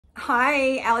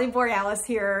Hi, Ali Borealis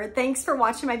here. Thanks for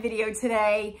watching my video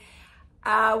today.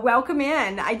 Welcome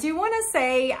in. I do want to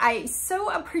say I so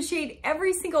appreciate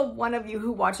every single one of you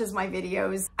who watches my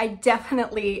videos. I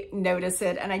definitely notice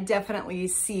it and I definitely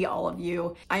see all of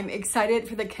you. I'm excited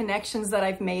for the connections that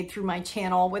I've made through my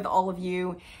channel with all of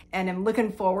you, and I'm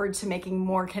looking forward to making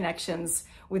more connections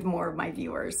with more of my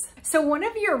viewers. So one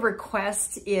of your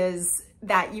requests is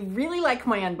that you really like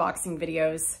my unboxing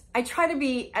videos. I try to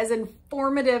be as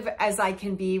informative as I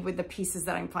can be with the pieces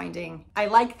that I'm finding. I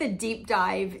like the deep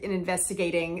dive in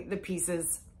investigating the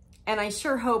pieces, and I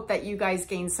sure hope that you guys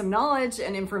gain some knowledge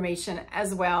and information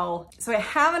as well. So I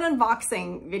have an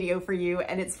unboxing video for you,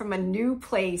 and it's from a new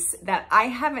place that I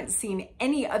haven't seen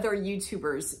any other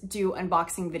YouTubers do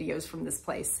unboxing videos from this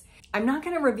place. I'm not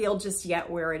gonna reveal just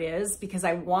yet where it is because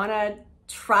I wanna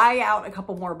try out a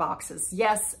couple more boxes.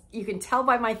 Yes, you can tell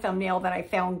by my thumbnail that I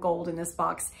found gold in this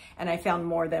box, and I found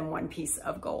more than one piece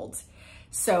of gold.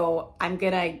 So I'm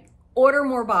gonna order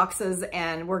more boxes,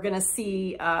 and we're gonna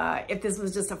see if this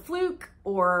was just a fluke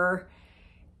or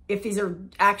if these are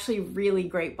actually really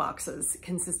great boxes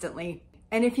consistently.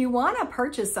 And if you wanna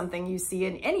purchase something you see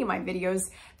in any of my videos,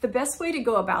 the best way to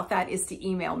go about that is to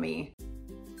email me.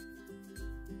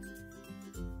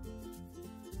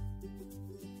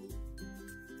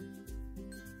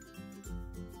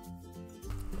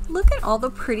 Look at all the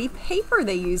pretty paper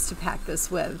they use to pack this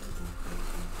with.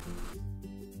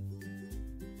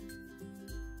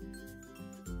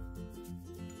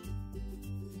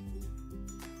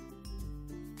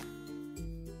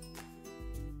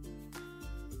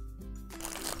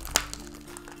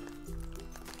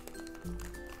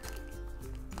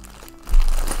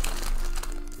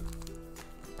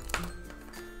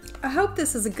 I hope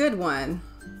this is a good one.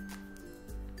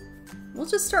 We'll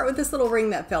just start with this little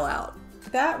ring that fell out.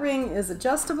 That ring is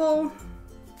adjustable.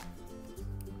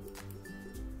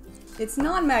 It's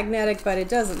non-magnetic, but it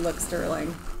doesn't look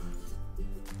sterling.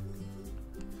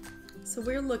 So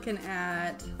we're looking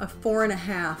at a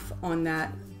 4.5 on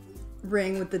that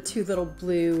ring with the two little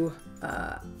blue,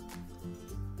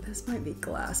 this might be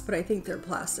glass, but I think they're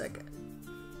plastic.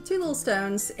 Two little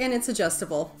stones, and it's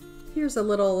adjustable. Here's a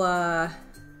little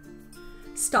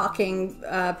stocking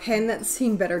pen that's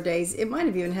seen better days. It might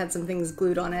have even had some things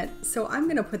glued on it. So I'm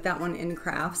gonna put that one in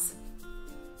crafts.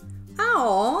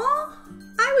 Oh,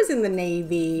 I was in the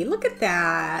Navy. Look at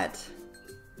that.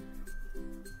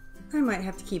 I might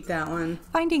have to keep that one.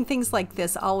 Finding things like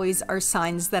this always are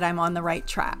signs that I'm on the right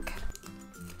track.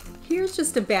 Here's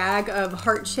just a bag of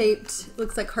heart-shaped,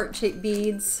 looks like heart-shaped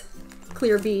beads,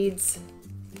 clear beads.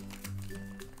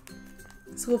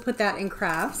 So we'll put that in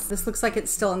crafts. This looks like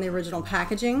it's still in the original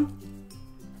packaging,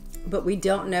 but we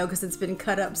don't know because it's been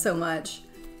cut up so much.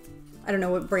 I don't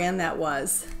know what brand that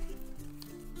was.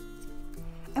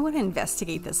 I want to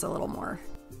investigate this a little more.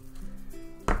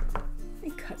 Let me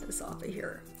cut this off of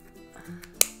here.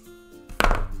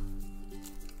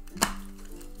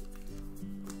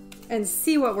 And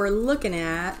see what we're looking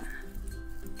at.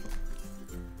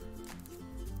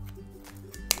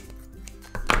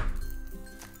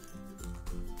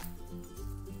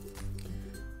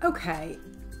 Okay,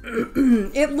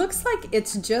 it looks like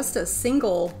it's just a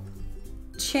single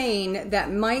chain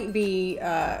that might be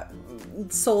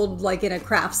sold like in a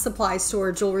craft supply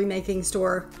store, jewelry making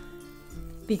store,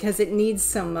 because it needs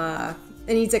some,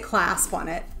 it needs a clasp on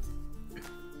it,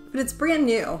 but it's brand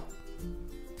new.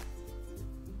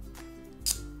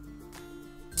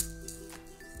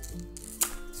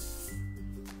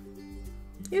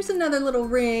 Here's another little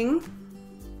ring.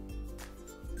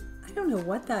 I don't know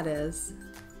what that is.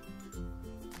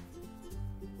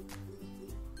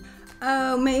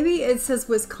 Oh, maybe it says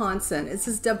Wisconsin. It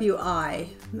says WI.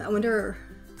 I wonder,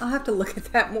 I'll have to look at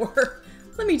that more.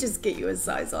 Let me just get you a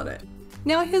size on it.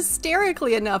 Now,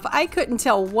 hysterically enough, I couldn't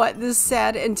tell what this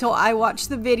said until I watched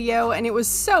the video, and it was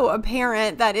so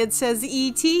apparent that it says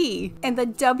ET, and the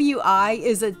WI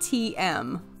is a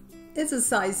TM. It's a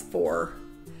size 4.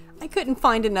 I couldn't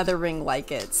find another ring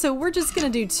like it, so we're just gonna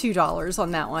do $2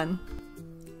 on that one.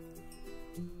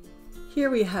 Here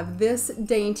we have this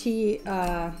dainty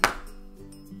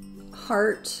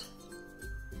heart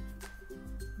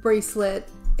bracelet.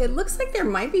 It looks like there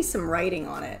might be some writing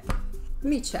on it. Let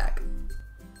me check.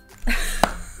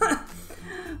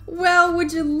 Well,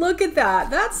 would you look at that?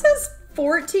 That says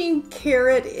 14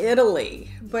 karat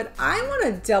Italy, but I want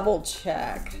to double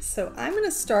check. So I'm going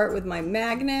to start with my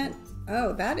magnet.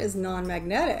 Oh, that is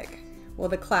non-magnetic. Well,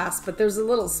 the clasp, but there's a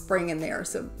little spring in there,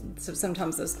 so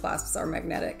sometimes those clasps are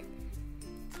magnetic.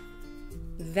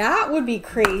 That would be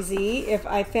crazy if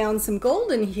I found some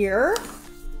gold in here.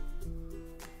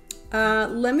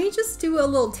 Let me just do a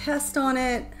little test on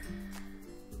it.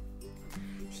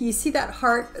 You see that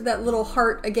heart, that little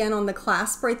heart again on the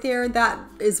clasp right there? That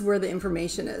is where the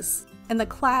information is. And the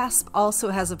clasp also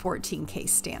has a 14K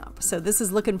stamp. So this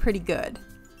is looking pretty good.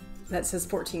 That says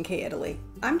 14K Italy.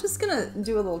 I'm just gonna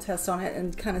do a little test on it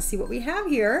and kind of see what we have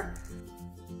here.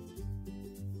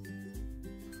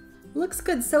 Looks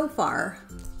good so far.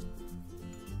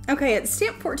 Okay, it's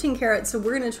stamped 14 karat, so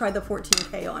we're gonna try the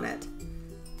 14K on it.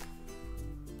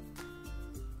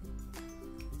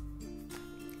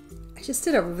 I just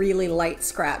did a really light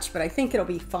scratch, but I think it'll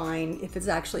be fine if it's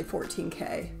actually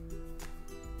 14K.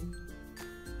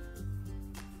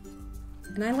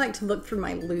 And I like to look through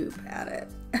my loop at it.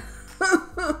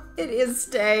 It is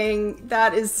staying.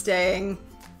 That is staying.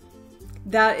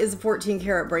 That is a 14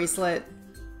 karat bracelet.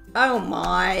 Oh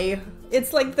my.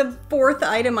 It's like the 4th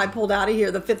item I pulled out of here,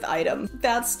 the 5th item.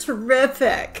 That's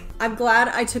terrific. I'm glad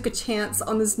I took a chance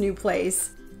on this new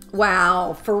place.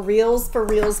 Wow, for reals, for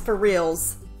reals, for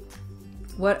reals.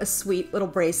 What a sweet little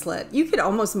bracelet. You could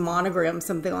almost monogram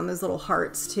something on those little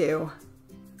hearts too.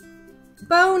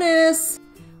 Bonus!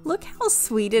 Look how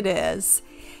sweet it is.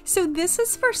 So this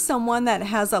is for someone that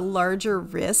has a larger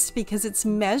wrist because it's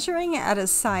measuring at a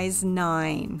size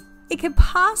 9. It could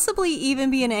possibly even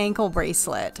be an ankle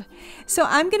bracelet. So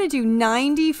I'm gonna do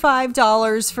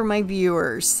 $95 for my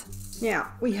viewers.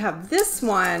 Now we have this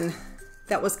one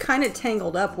that was kind of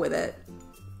tangled up with it.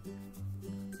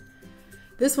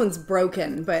 This one's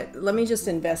broken, but let me just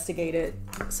investigate it.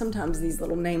 Sometimes these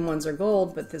little name ones are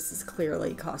gold, but this is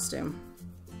clearly costume.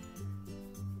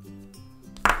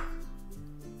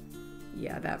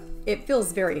 Yeah, it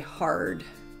feels very hard.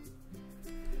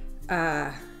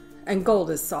 And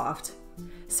gold is soft.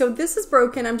 So this is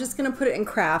broken. I'm just gonna put it in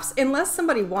crafts. Unless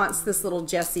somebody wants this little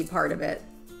Jessie part of it,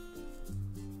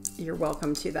 you're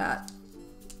welcome to that.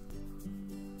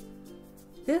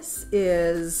 This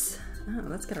is, oh,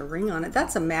 that's got a ring on it.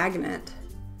 That's a magnet.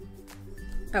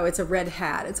 Oh, it's a red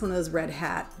hat. It's one of those red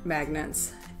hat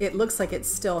magnets. It looks like it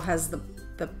still has the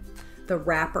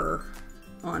wrapper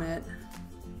on it.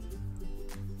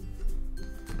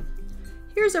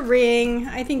 Here's a ring.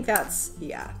 I think that's,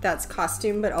 yeah, that's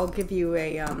costume, but I'll give you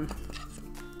a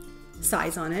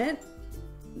size on it.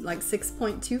 Like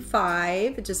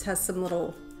 6.25. It just has some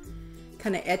little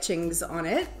kind of etchings on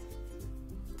it.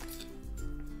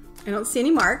 I don't see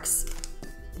any marks.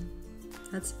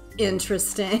 That's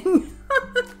interesting.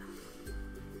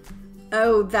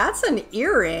 Oh, that's an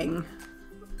earring.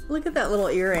 Look at that little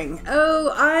earring.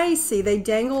 Oh, I see. They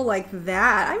dangle like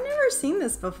that. I've never seen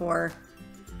this before.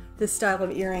 This style of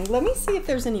earring. Let me see if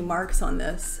there's any marks on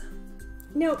this.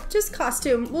 Nope, just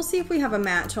costume. We'll see if we have a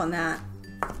match on that.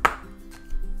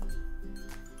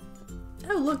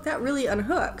 Oh, look, that really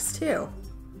unhooks too.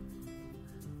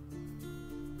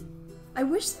 I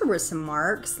wish there were some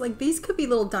marks. Like these could be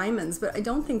little diamonds, but I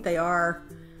don't think they are.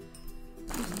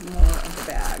 More of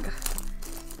the bag.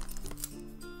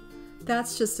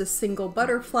 That's just a single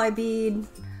butterfly bead.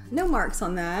 No marks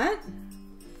on that.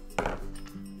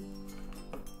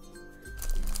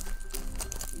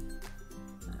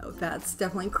 Oh, that's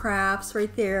definitely crafts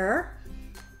right there.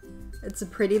 It's a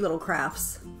pretty little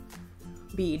crafts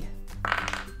bead.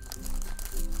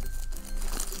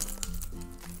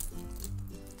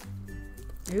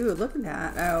 Ooh, look at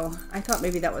that. Oh, I thought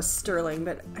maybe that was sterling,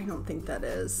 but I don't think that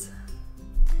is.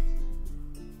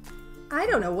 I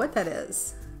don't know what that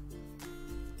is.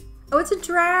 Oh, it's a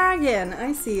dragon.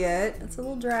 I see it. It's a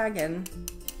little dragon.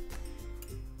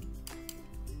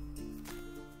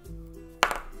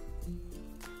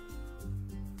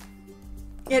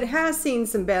 It has seen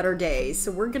some better days, so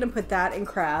we're gonna put that in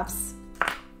crafts.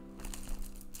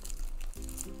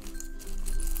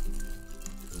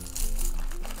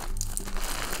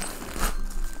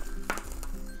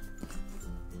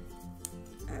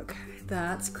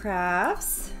 That's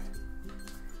crafts.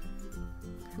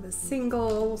 Have a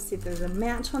single. We'll see if there's a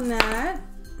match on that.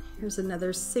 Here's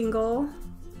another single.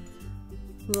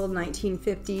 Little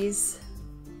 1950s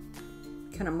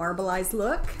kind of marbleized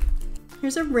look.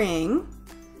 Here's a ring.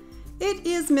 It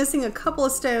is missing a couple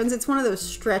of stones. It's one of those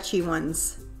stretchy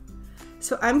ones.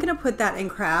 So I'm gonna put that in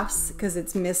crafts because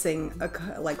it's missing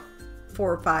like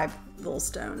 4 or 5 little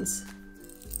stones.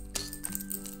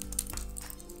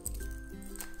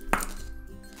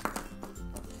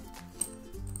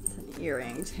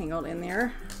 Earring tangled in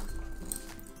there.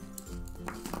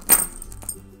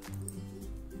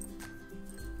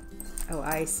 Oh,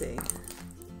 I see.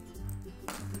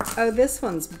 Oh, this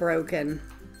one's broken.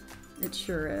 It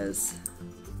sure is.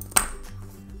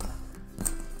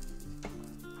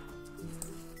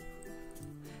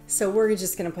 So we're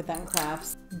just gonna put that in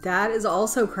crafts. That is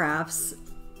also crafts.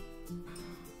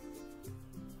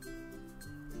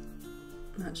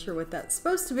 Not sure what that's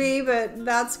supposed to be, but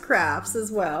that's crafts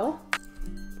as well.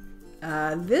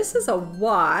 This is a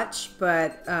watch,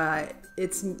 but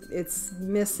it's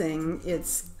missing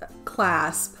its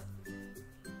clasp.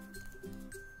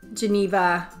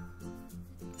 Geneva.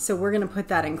 So we're gonna put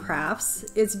that in crafts.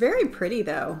 It's very pretty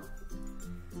though.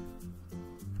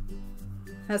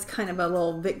 Has kind of a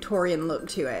little Victorian look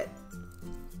to it.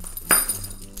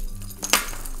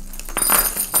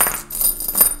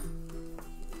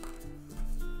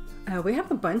 We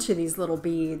have a bunch of these little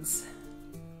beads.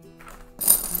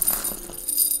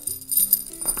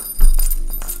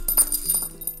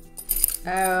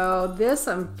 Oh, this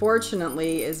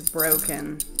unfortunately is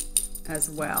broken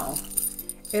as well.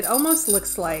 It almost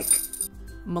looks like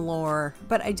Malore,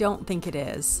 but I don't think it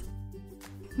is.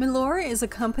 Malore is a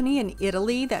company in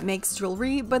Italy that makes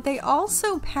jewelry, but they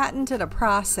also patented a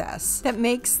process that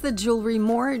makes the jewelry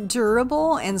more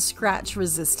durable and scratch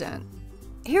resistant.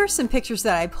 Here are some pictures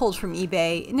that I pulled from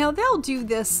eBay. Now they'll do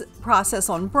this process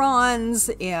on bronze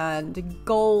and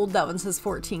gold. That one says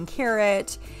 14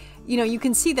 karat. You know, you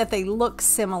can see that they look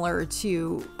similar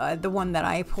to the one that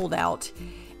I pulled out.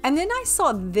 And then I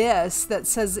saw this that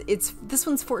says this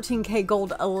one's 14K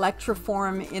gold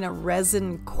electroform in a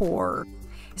resin core.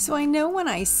 So I know when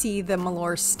I see the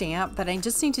Malore stamp that I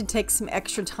just need to take some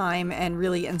extra time and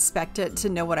really inspect it to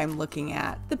know what I'm looking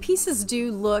at. The pieces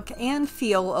do look and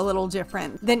feel a little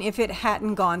different than if it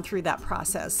hadn't gone through that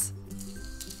process.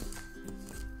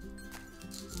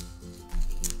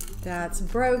 That's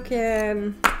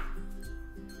broken.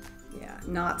 Yeah,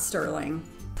 not sterling.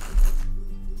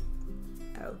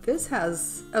 Oh, this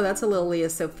has, oh, that's a little Leah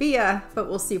Sophia, but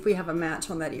we'll see if we have a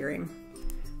match on that earring.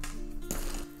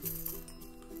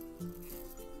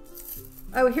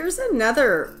 Oh, here's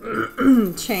another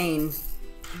chain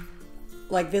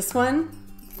like this one,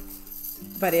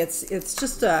 but it's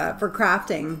just for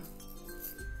crafting.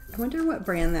 I wonder what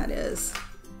brand that is.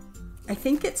 I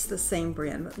think it's the same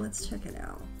brand, but let's check it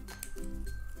out.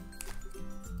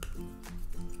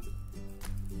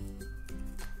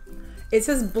 It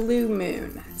says Blue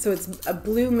Moon, so it's a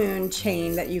Blue Moon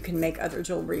chain that you can make other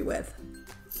jewelry with.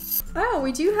 Oh,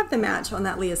 we do have the match on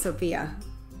that Leah Sophia.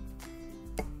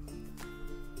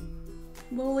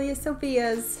 Little Leah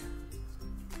Sophia's.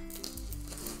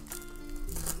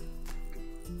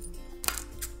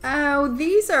 Oh,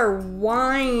 these are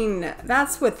wine.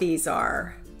 That's what these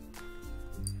are.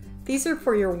 These are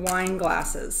for your wine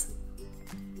glasses.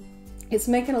 It's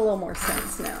making a little more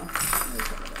sense now.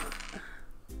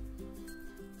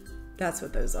 That's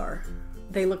what those are.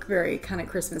 They look very kind of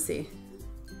Christmassy.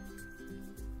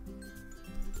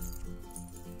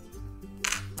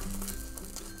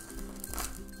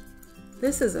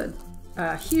 This is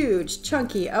a huge,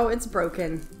 chunky, oh, it's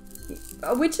broken,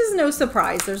 which is no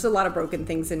surprise. There's a lot of broken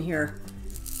things in here.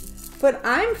 But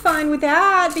I'm fine with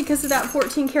that because of that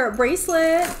 14 karat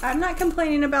bracelet. I'm not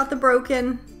complaining about the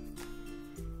broken.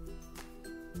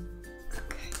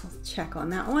 Okay, let's check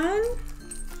on that one.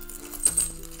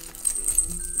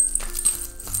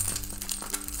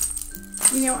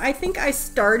 You know, I think I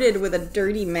started with a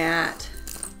dirty mat.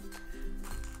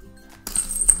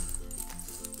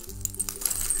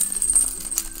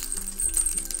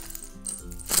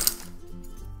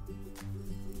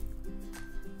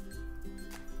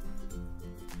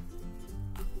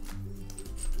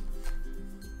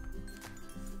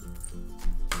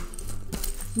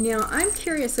 Now, I'm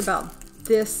curious about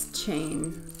this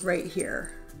chain right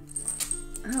here.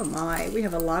 Oh my, we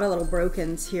have a lot of little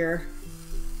brokens here.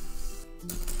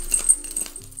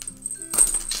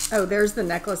 Oh, there's the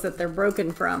necklace that they're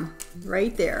broken from,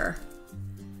 right there.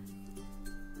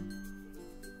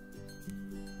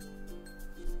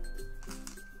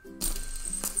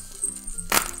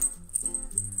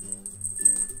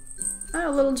 Oh,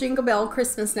 a little Jingle Bell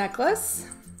Christmas necklace.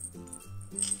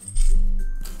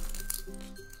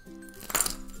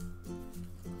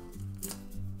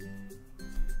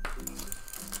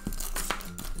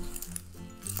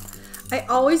 I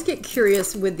always get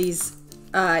curious with these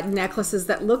necklaces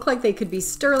that look like they could be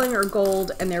sterling or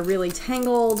gold and they're really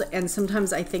tangled, and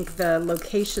sometimes I think the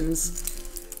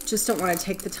locations just don't want to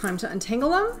take the time to untangle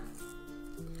them,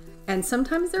 and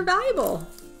sometimes they're valuable.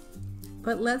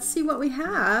 But let's see what we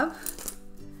have.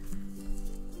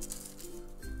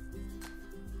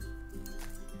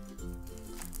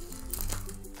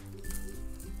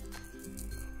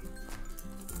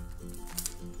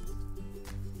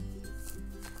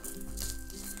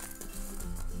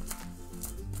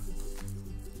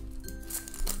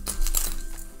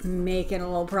 Making a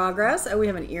little progress. Oh, we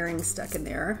have an earring stuck in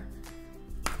there.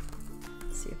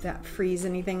 Let's see if that frees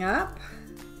anything up.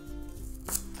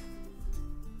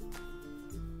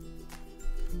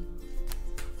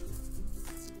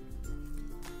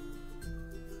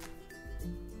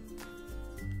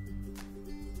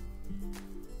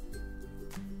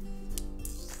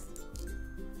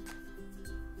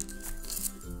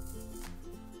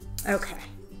 Okay.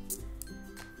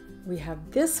 We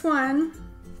have this one.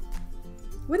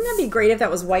 Wouldn't that be great if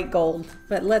that was white gold?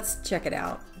 But let's check it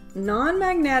out.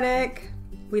 Non-magnetic.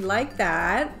 We like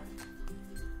that.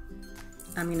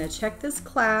 I'm gonna check this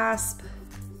clasp.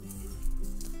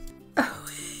 Oh,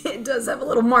 it does have a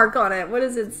little mark on it. What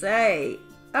does it say?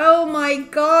 Oh my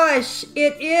gosh,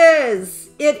 it is.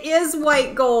 It is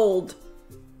white gold.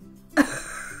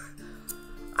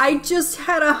 I just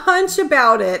had a hunch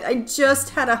about it. I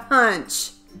just had a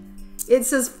hunch. It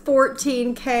says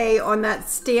 14K on that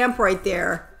stamp right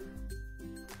there.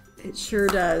 It sure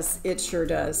does. It sure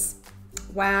does.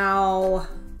 Wow.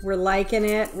 We're liking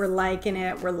it. We're liking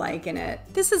it. We're liking it.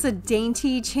 This is a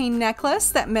dainty chain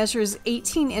necklace that measures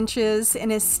 18 inches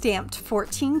and is stamped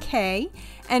 14K.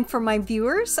 And for my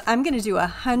viewers, I'm going to do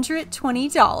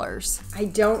 $120. I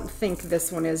don't think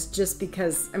this one is, just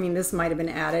because, I mean, this might have been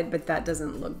added, but that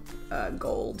doesn't look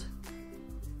gold.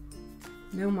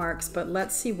 No marks, but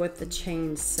let's see what the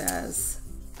chain says.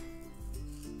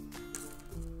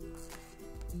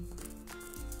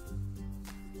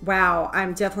 Wow,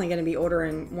 I'm definitely going to be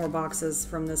ordering more boxes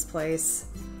from this place.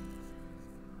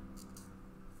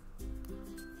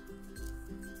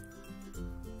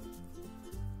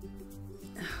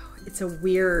 Oh, it's a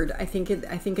weird, I think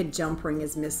a jump ring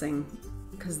is missing,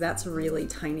 because that's really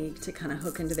tiny to kind of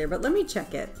hook into there. But let me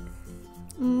check it.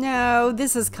 No,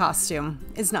 this is costume.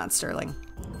 It's not sterling.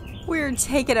 We're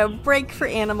taking a break for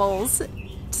animals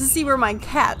to see where my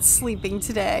cat's sleeping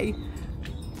today.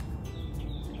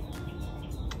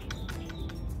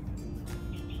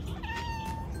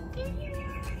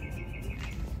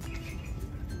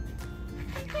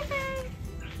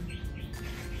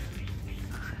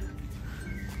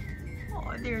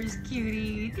 Oh, there's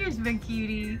Cutie. There's my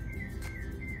cutie.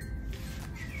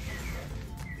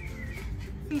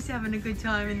 He's having a good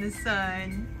time in the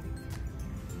sun.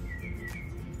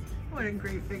 What a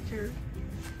great picture.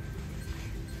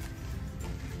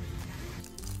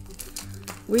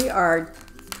 We are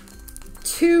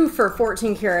 2 for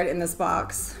 14 karat in this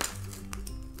box.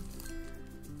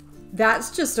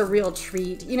 That's just a real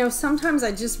treat. You know, sometimes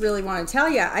I just really want to tell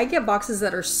you, I get boxes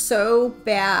that are so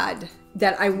bad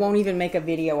that I won't even make a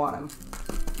video on them.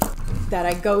 That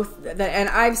I go,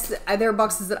 there are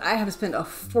boxes that I have spent a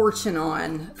fortune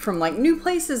on from like new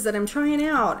places that I'm trying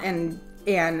out, and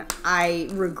I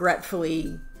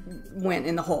regretfully went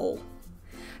in the hole.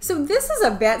 So this is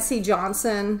a Betsy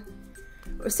Johnson,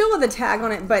 still with a tag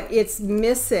on it, but it's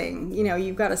missing. You know,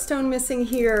 you've got a stone missing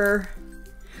here.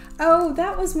 Oh,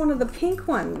 that was one of the pink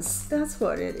ones. That's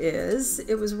what it is.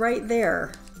 It was right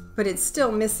there, but it's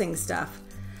still missing stuff.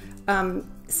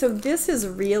 So this is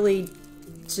really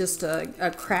just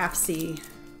a craftsy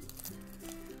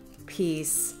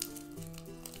piece,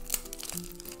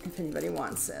 if anybody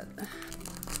wants it.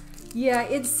 Yeah,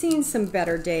 it's seen some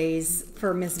better days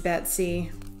for Miss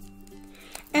Betsy.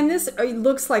 And this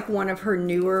looks like one of her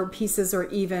newer pieces, or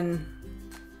even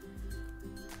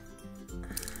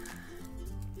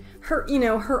her, you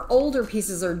know, her older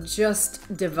pieces are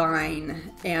just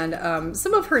divine. And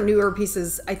some of her newer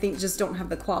pieces, I think, just don't have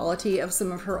the quality of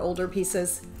some of her older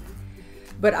pieces.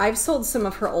 But I've sold some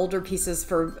of her older pieces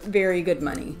for very good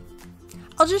money.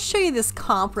 I'll just show you this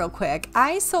comp real quick.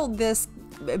 I sold this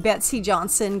Betsy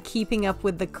Johnson Keeping Up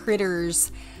with the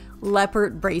Critters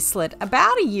leopard bracelet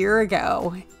about a year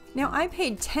ago. Now I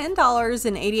paid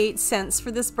 $10.88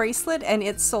 for this bracelet, and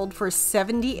it sold for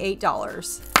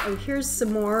 $78. Oh, here's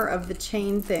some more of the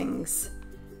chain things.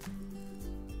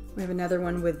 We have another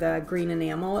one with green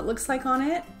enamel, it looks like, on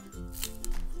it.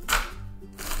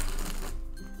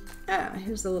 Ah,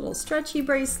 here's a little stretchy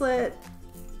bracelet.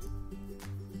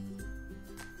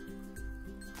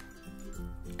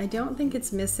 I don't think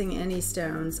it's missing any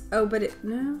stones. Oh, but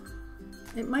no,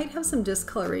 it might have some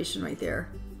discoloration right there.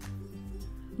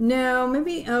 No,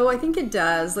 maybe, oh, I think it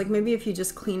does. Like maybe if you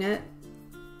just clean it.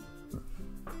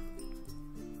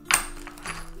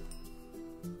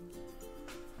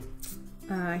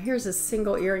 Here's a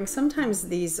single earring. Sometimes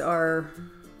these lever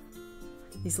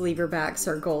backs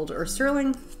are gold or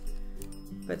sterling,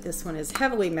 but this one is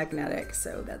heavily magnetic,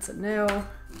 so that's a no.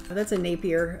 That's a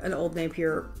Napier, an old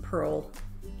Napier pearl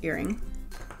earring,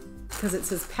 because it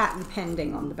says patent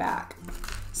pending on the back,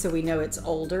 so we know it's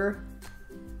older.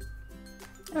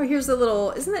 Oh, here's a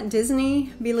little, isn't that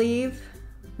Disney, believe?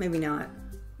 Maybe not.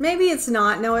 Maybe it's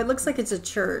not. No, it looks like it's a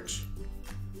church.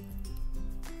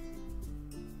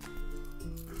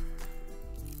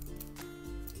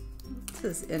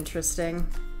 This is interesting.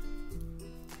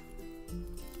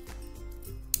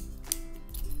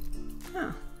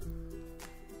 Huh.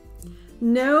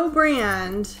 No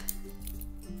brand,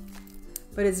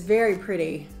 but it's very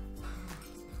pretty.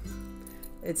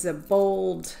 It's a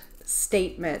bold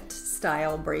statement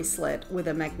style bracelet with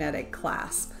a magnetic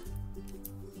clasp.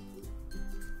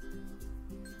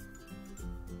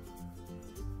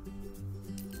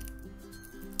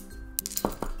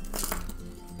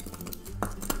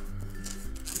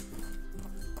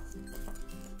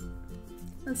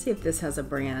 Let's see if this has a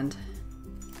brand.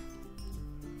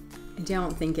 I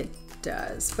don't think it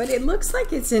does, but it looks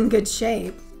like it's in good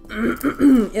shape.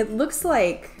 It looks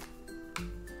like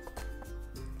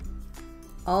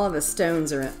all of the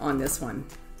stones are on this one.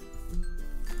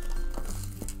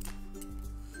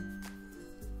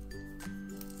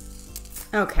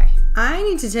 Okay, I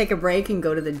need to take a break and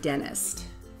go to the dentist,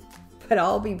 but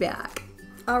I'll be back.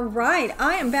 All right,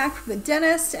 I am back from the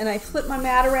dentist and I flipped my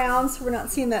mat around so we're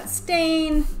not seeing that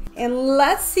stain. And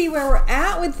let's see where we're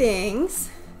at with things.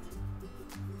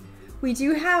 We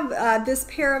do have this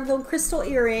pair of little crystal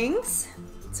earrings.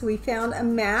 So we found a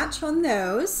match on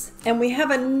those. And we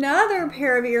have another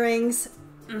pair of earrings.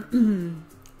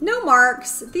 No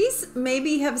marks. These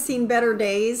maybe have seen better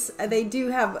days. They do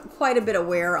have quite a bit of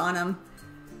wear on them.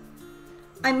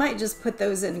 I might just put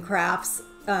those in crafts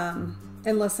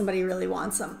unless somebody really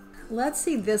wants them. Let's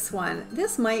see this one.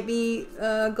 This might be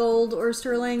gold or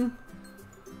sterling.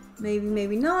 Maybe,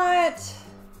 maybe not.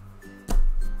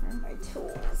 Where are my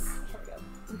tools? Here we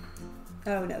go.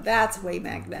 Oh no, that's way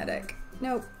magnetic.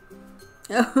 Nope.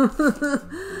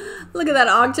 Look at that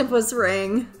octopus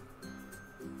ring.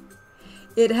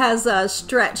 It has a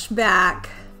stretch back.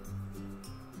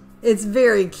 It's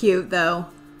very cute though.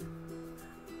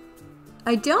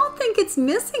 I don't think it's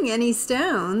missing any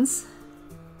stones.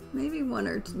 Maybe one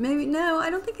or two, maybe, no,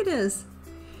 I don't think it is.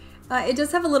 It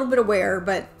does have a little bit of wear,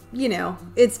 but you know,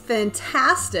 it's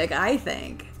fantastic, I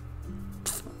think.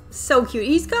 So cute.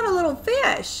 He's got a little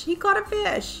fish. He caught a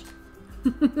fish.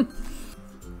 Let's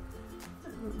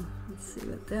see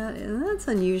what that is. That's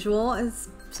unusual. It's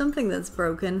something that's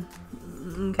broken.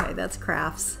 Okay, that's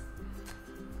crafts.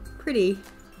 Pretty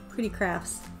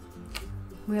crafts.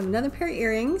 We have another pair of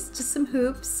earrings, just some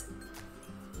hoops.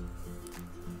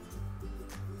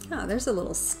 Oh, there's a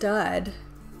little stud.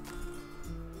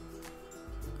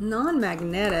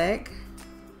 Non-magnetic.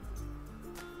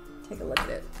 Take a look at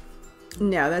it.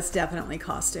 No, that's definitely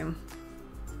costume.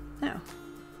 No.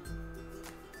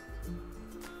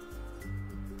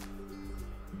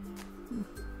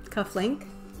 Cufflink.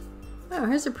 Oh,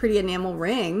 here's a pretty enamel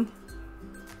ring.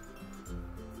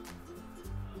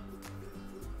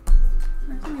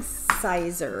 Where's my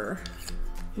sizer?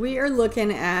 We are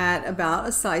looking at about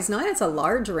a size 9. It's a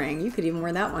large ring. You could even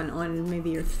wear that one on maybe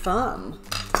your thumb.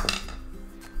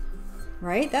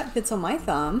 Right? That fits on my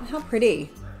thumb. How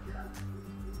pretty.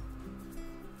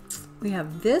 We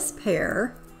have this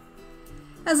pair.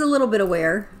 Has a little bit of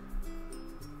wear.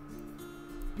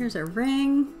 Here's a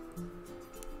ring.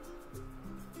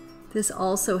 This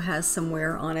also has some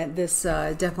wear on it. This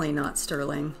definitely not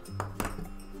sterling.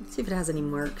 Let's see if it has any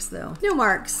marks though. No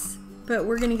marks, but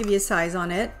we're gonna give you a size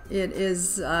on it. It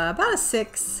is about a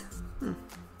 6.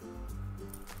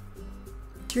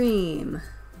 Dream.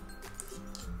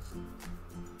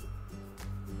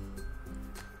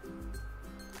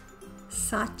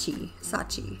 Sachi.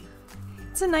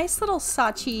 It's a nice little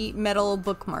Sachi metal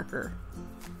bookmarker.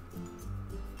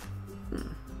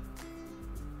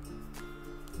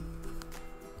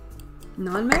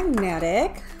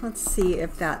 Non-magnetic. Let's see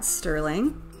if that's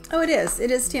sterling. Oh, it is. It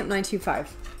is stamp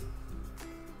 925.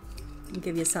 I'll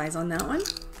give you a size on that one.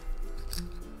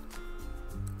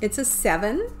 It's a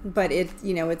 7, but it,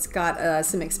 you know, it's got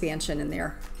some expansion in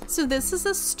there. So this is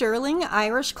a sterling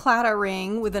Irish claddagh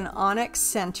ring with an onyx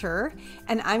center,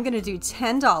 and I'm going to do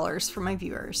 $10 for my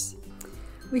viewers.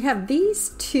 We have these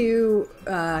two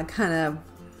kind of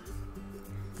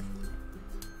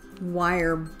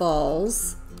wire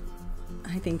balls.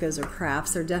 I think those are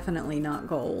crafts. They're definitely not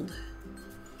gold.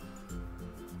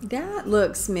 That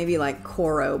looks maybe like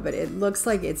coral, but it looks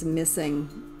like it's missing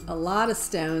a lot of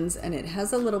stones, and it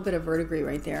has a little bit of verdigris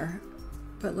right there.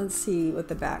 But let's see what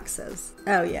the back says.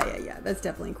 Oh yeah, that's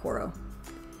definitely coral.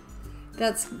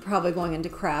 That's probably going into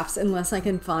crafts unless I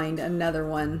can find another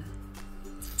one.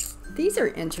 These are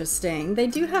interesting. They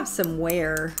do have some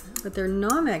wear, but they're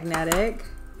non-magnetic.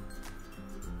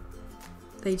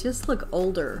 They just look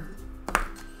older.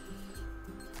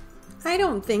 I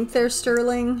don't think they're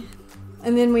sterling.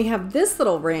 And then we have this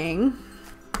little ring,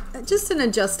 just an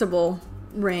adjustable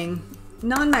ring,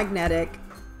 non-magnetic.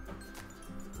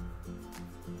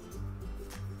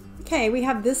 Okay, we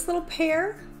have this little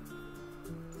pair,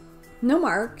 no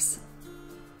marks.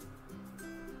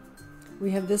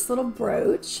 We have this little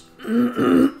brooch,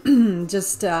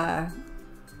 just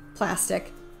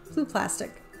plastic, blue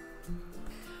plastic.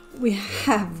 We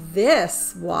have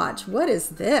this watch. What is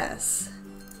this?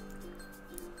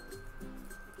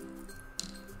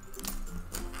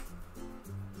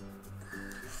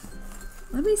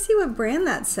 Let me see what brand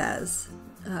that says.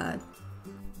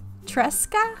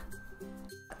 Tresca?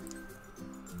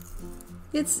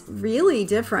 It's really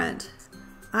different.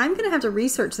 I'm gonna have to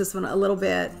research this one a little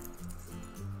bit.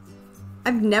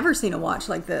 I've never seen a watch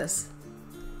like this.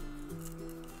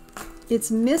 It's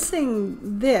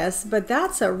missing this, but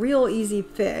that's a real easy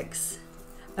fix.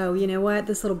 Oh, you know what?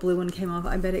 This little blue one came off.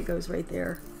 I bet it goes right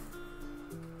there.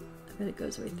 I bet it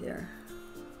goes right there.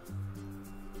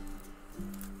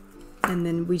 And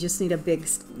then we just need a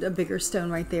bigger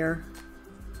stone right there.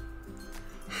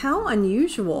 How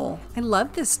unusual. I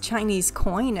love this Chinese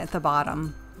coin at the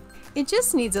bottom. It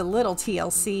just needs a little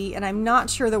TLC, and I'm not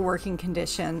sure the working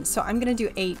condition, so I'm gonna do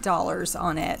 $8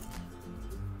 on it.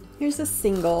 Here's a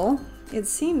single. It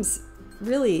seems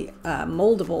really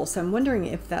moldable, so I'm wondering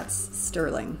if that's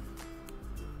sterling.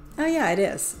 Oh yeah, it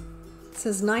is. It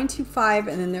says 925,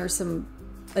 and then there's some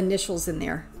initials in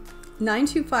there.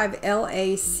 925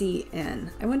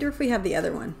 LACN. I wonder if we have the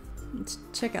other one. Let's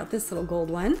check out this little gold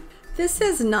one. This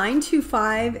says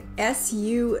 925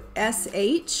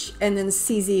 SUSH and then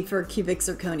CZ for cubic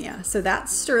zirconia. So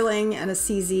that's sterling and a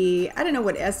CZ. I don't know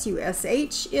what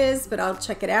SUSH is, but I'll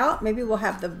check it out. Maybe we'll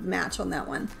have the match on that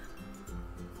one.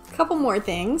 A couple more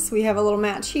things. We have a little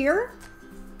match here.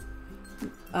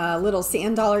 Little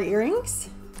sand dollar earrings.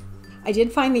 I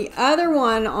did find the other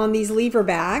one on these lever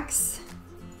backs.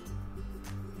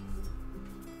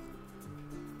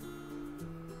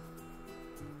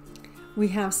 We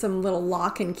have some little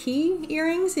lock and key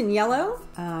earrings in yellow.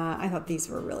 I thought these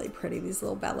were really pretty, these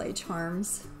little ballet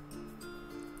charms.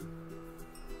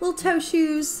 Little toe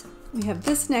shoes. We have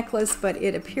this necklace, but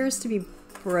it appears to be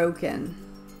broken.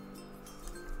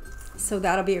 So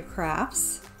that'll be a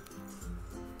crafts.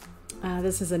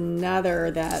 This is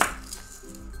another that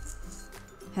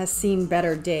has seen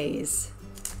better days.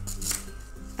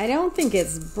 I don't think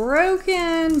it's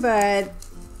broken, but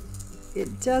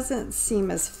it doesn't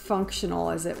seem as functional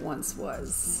as it once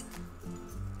was.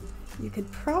 You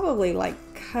could probably like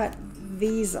cut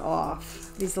these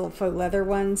off, these little faux leather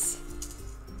ones,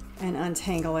 and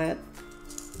untangle it.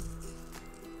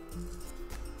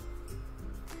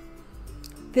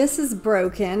 This is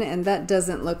broken, and that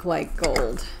doesn't look like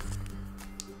gold.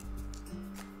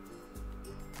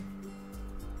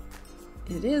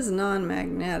 It is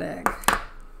non-magnetic.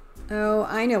 Oh,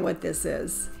 I know what this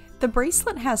is. The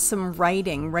bracelet has some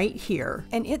writing right here,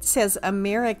 and it says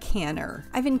Americaner.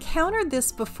 I've encountered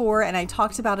this before, and I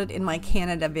talked about it in my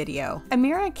Canada video.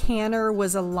 Americaner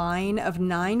was a line of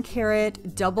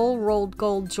 9-carat double rolled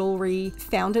gold jewelry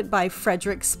founded by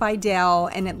Frederick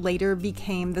Speidel, and it later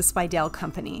became the Speidel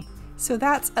Company. So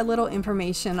that's a little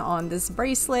information on this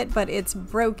bracelet, but it's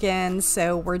broken,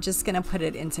 so we're just gonna put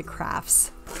it into crafts.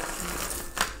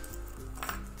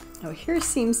 Oh, here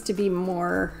seems to be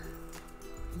more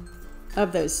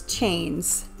of those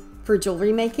chains for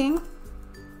jewelry making.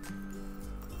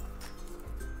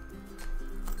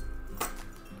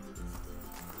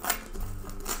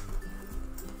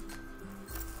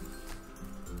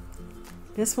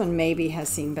 This one maybe has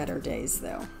seen better days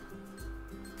though.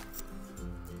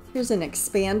 Here's an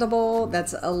expandable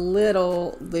that's a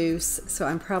little loose, so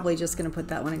I'm probably just gonna put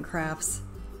that one in crafts.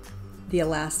 The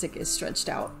elastic is stretched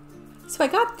out. So I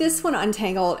got this one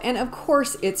untangled, and of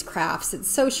course it's crafts. It's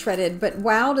so shredded, but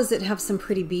wow, does it have some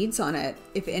pretty beads on it,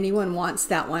 if anyone wants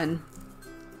that one.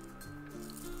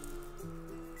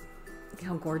 Look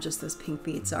how gorgeous those pink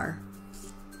beads are.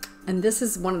 And this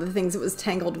is one of the things it was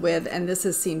tangled with, and this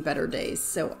has seen better days.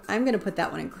 So I'm gonna put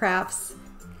that one in crafts.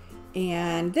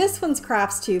 And this one's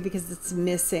crafts too, because it's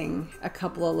missing a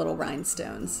couple of little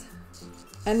rhinestones.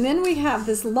 And then we have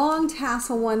this long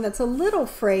tassel one that's a little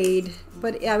frayed,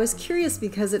 but I was curious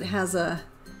because it has a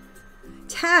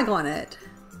tag on it.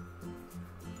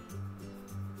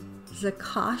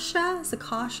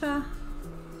 Zakasha?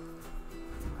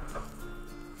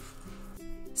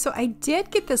 So I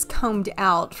did get this combed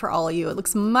out for all of you. It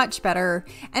looks much better.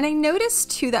 And I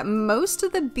noticed too that most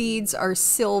of the beads are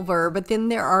silver, but then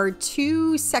there are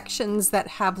 2 sections that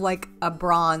have like a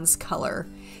bronze color.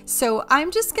 So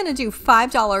I'm just gonna do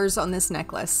 $5 on this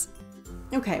necklace.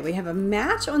 Okay, we have a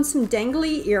match on some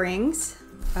dangly earrings.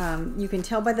 You can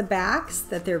tell by the backs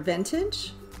that they're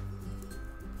vintage.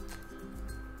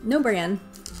 No brand.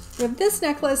 We have this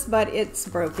necklace, but it's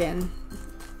broken.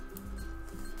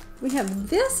 We have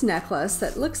this necklace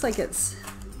that looks like it's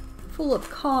full of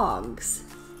cogs.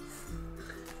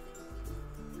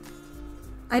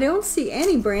 I don't see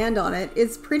any brand on it.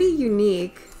 It's pretty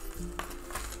unique.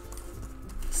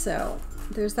 So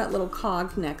there's that little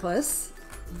cog necklace,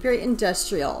 very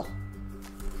industrial.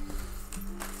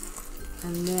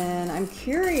 And then I'm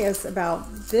curious about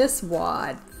this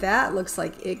wad. That looks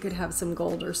like it could have some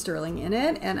gold or sterling in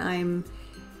it, and I'm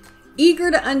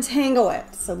eager to untangle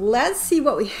it. So let's see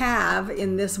what we have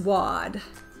in this wad.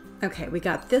 Okay, we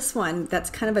got this one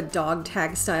that's kind of a dog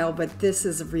tag style, but this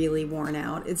is really worn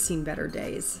out. It's seen better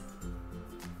days.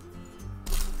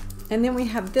 And then we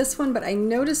have this one, but I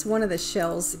noticed one of the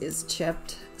shells is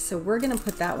chipped. So we're gonna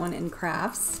put that one in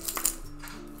crafts.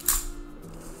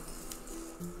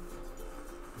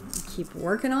 Keep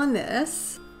working on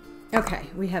this. Okay,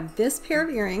 we have this pair of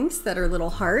earrings that are little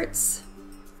hearts.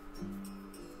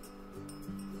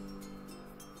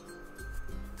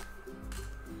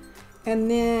 And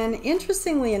then,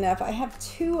 interestingly enough, I have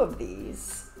two of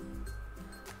these.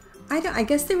 I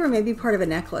guess they were maybe part of a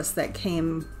necklace that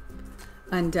came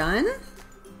undone.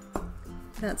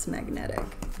 That's magnetic.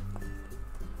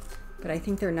 But I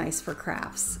think they're nice for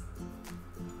crafts.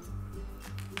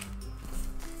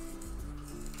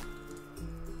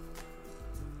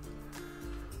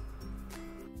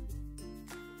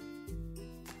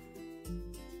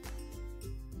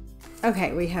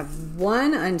 Okay, we have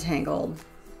one untangled.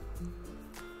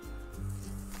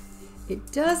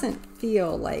 It doesn't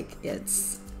feel like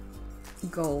it's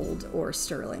gold or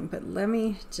sterling, but let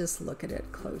me just look at it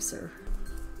closer.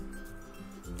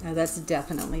 Oh, that's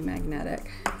definitely magnetic.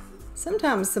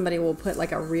 Sometimes somebody will put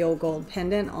like a real gold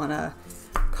pendant on a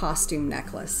costume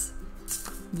necklace.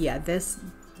 Yeah, this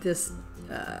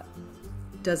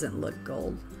doesn't look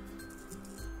gold.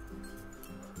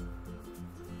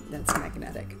 That's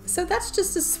magnetic. So that's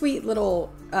just a sweet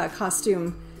little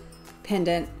costume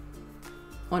pendant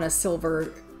on a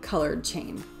silver colored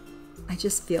chain. I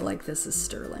just feel like this is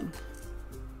sterling.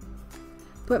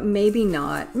 But maybe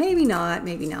not, maybe not,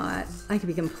 maybe not. I could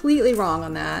be completely wrong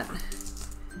on that.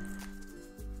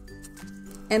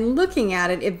 And looking at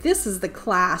it, if this is the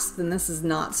clasp, then this is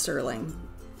not sterling,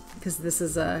 because this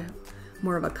is a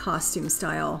more of a costume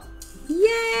style.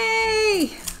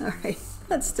 Yay! All right,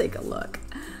 let's take a look.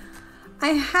 I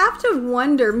have to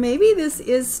wonder, maybe this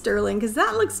is sterling because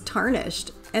that looks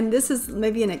tarnished, and this is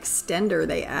maybe an extender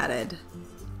they added,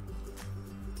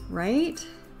 right?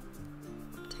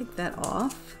 Take that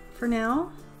off for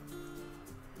now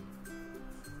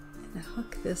and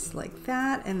hook this like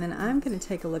that, and then I'm going to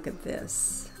take a look at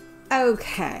this.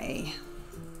 Okay,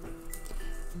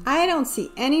 I don't see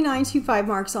any 925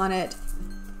 marks on it.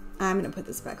 I'm going to put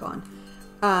this back on,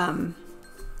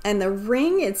 and the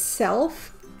ring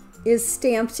itself is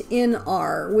stamped in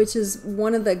R, which is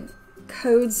one of the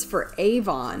codes for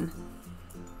Avon.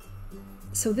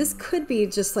 So this could be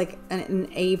just like an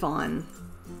Avon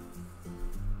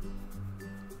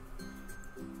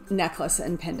necklace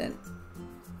and pendant.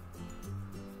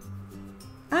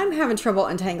 I'm having trouble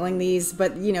untangling these,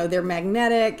 but you know, they're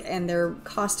magnetic and they're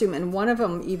costume, and one of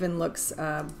them even looks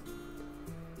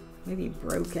maybe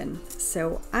broken.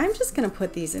 So I'm just gonna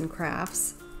put these in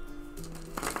crafts.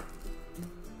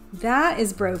 That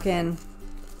is broken.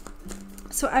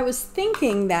 So I was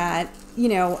thinking that, you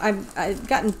know, I've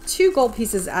gotten 2 gold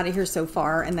pieces out of here so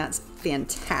far, and that's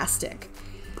fantastic.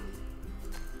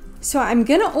 So I'm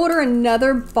gonna order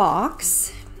another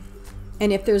box,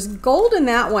 and if there's gold in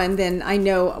that one, then I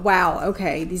know, wow,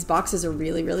 okay, these boxes are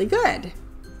really, really good.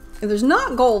 If there's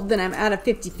not gold, then I'm at a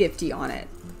 50-50 on it.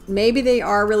 Maybe they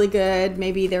are really good,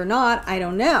 maybe they're not, I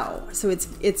don't know. So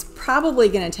it's probably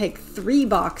gonna take 3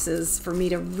 boxes for me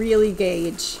to really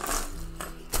gauge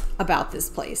about this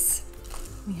place.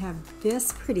 We have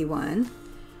this pretty one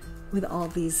with all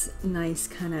these nice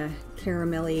kind of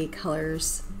caramelly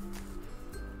colors.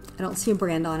 I don't see a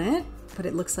brand on it, but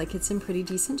it looks like it's in pretty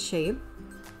decent shape.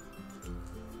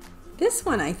 This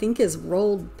one I think is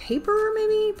rolled paper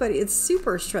maybe, but it's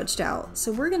super stretched out.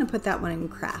 So we're gonna put that one in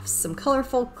crafts, some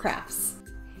colorful crafts.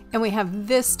 And we have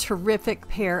this terrific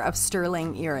pair of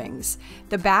sterling earrings.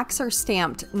 The backs are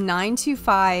stamped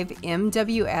 925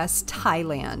 MWS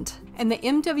Thailand. And the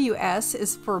MWS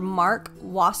is for Mark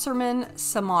Wasserman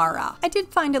Samara. I did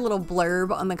find a little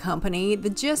blurb on the company, the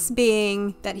gist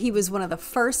being that he was one of the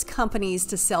first companies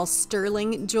to sell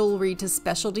sterling jewelry to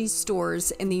specialty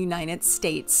stores in the United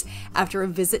States after a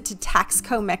visit to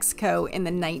Taxco, Mexico in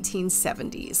the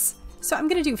 1970s. So I'm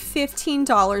gonna do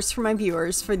 $15 for my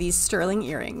viewers for these sterling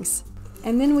earrings.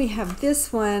 And then we have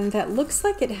this one that looks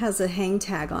like it has a hang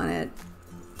tag on it.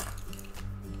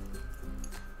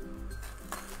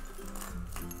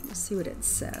 Let's see what it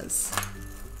says.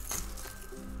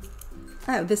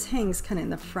 Oh, this hangs kind of in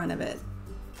the front of it.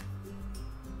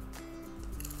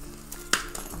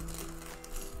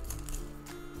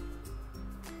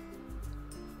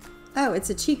 Oh,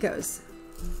 it's a Chico's.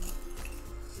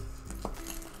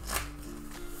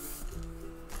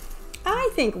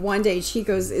 I think one day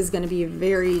Chico's is going to be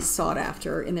very sought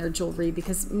after in their jewelry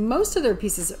because most of their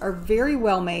pieces are very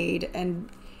well made and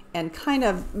kind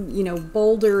of, you know,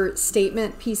 bolder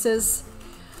statement pieces.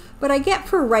 But I get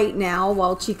for right now,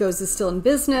 while Chico's is still in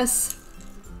business,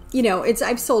 you know,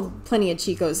 I've sold plenty of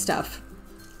Chico's stuff.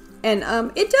 And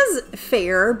it does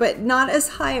fare, but not as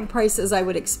high a price as I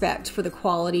would expect for the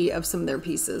quality of some of their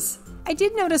pieces. I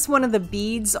did notice one of the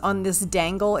beads on this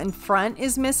dangle in front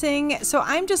is missing, so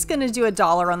I'm just gonna do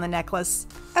 $1 on the necklace.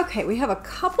 Okay, we have a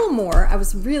couple more. I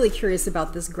was really curious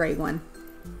about this gray one.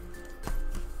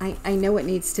 I know it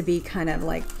needs to be kind of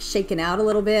like shaken out a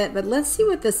little bit, but let's see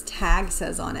what this tag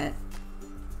says on it.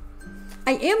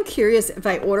 I am curious if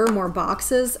I order more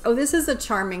boxes. Oh, this is a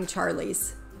Charming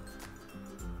Charlie's.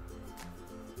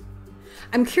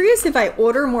 I'm curious if I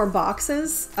order more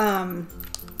boxes,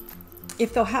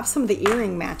 if they'll have some of the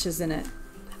earring matches in it.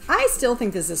 I still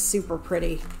think this is super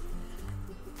pretty.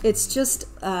 It's just,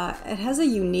 it has a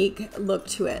unique look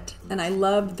to it. And I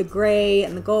love the gray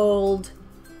and the gold.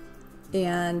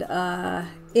 And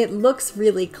it looks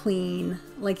really clean,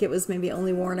 like it was maybe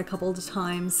only worn a couple of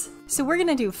times. So we're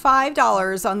gonna do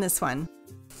 $5 on this one.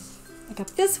 I got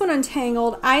this one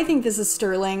untangled. I think this is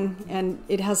sterling and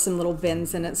it has some little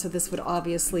bends in it, so this would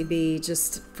obviously be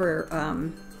just for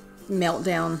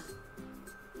meltdown.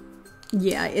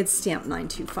 Yeah, it's stamped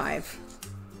 925.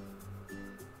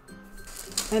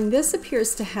 And this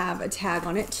appears to have a tag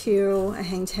on it too, a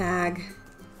hang tag.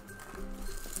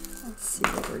 Let's see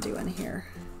what we're doing here.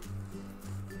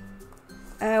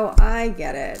 Oh, I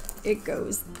get it. It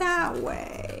goes that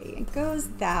way. It goes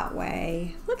that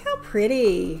way. Look how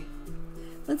pretty.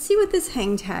 Let's see what this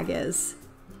hang tag is.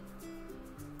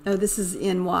 Oh, this is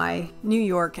NY, New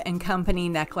York and Company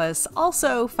necklace,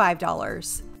 also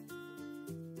 $5.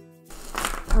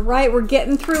 All right, we're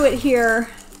getting through it here.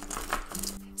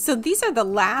 So these are the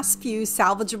last few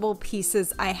salvageable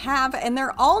pieces I have, and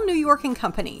they're all New York and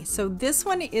Company. So this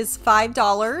one is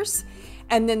 $5,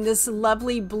 and then this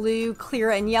lovely blue, clear,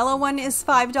 and yellow one is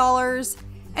 $5.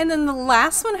 And then the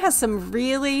last one has some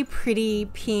really pretty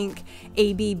pink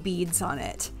AB beads on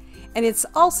it. And it's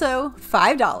also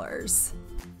 $5.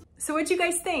 So what'd you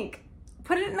guys think?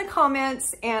 Put it in the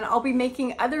comments and I'll be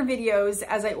making other videos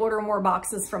as I order more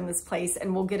boxes from this place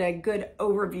and we'll get a good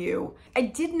overview. I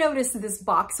did notice that this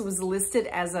box was listed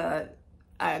as a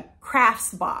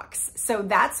crafts box. So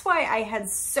that's why I had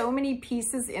so many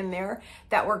pieces in there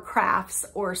that were crafts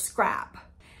or scrap.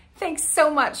 Thanks so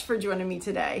much for joining me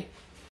today.